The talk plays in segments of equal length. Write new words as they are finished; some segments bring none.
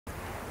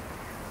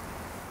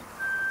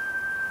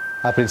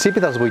A principi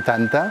dels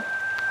 80,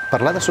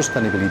 parlar de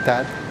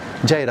sostenibilitat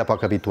ja era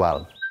poc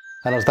habitual.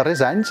 En els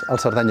darrers anys,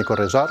 al Cerdanya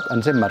EcoResort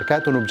ens hem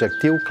marcat un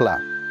objectiu clar: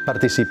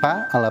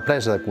 participar en la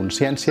presa de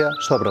consciència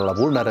sobre la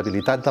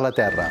vulnerabilitat de la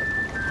terra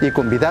i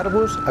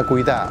convidar-vos a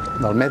cuidar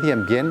del medi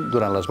ambient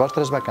durant les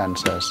vostres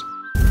vacances.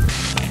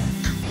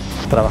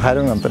 Trabajar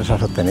en una empresa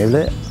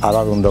sostenible ha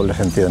dado un doble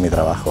sentido a mi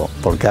trabajo,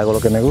 porque hago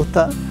lo que me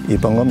gusta y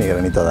pongo mi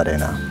granito de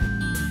arena.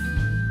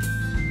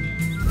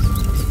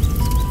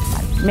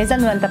 Més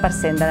del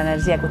 90% de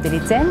l'energia que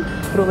utilitzem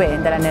prové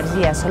de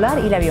l'energia solar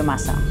i la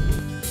biomassa.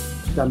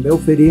 També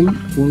oferim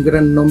un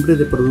gran nombre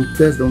de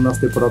productes del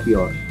nostre propi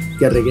hort,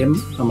 que reguem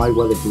amb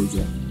aigua de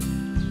pluja.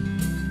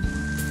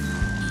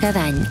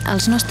 Cada any,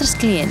 els nostres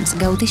clients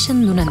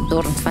gaudeixen d'un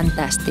entorn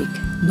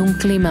fantàstic, d'un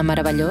clima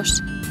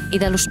meravellós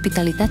i de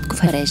l'hospitalitat que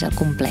ofereix el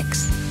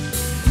complex.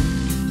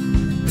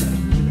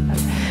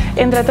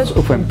 Entre tots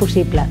ho fem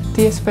possible.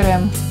 T'hi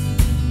esperem.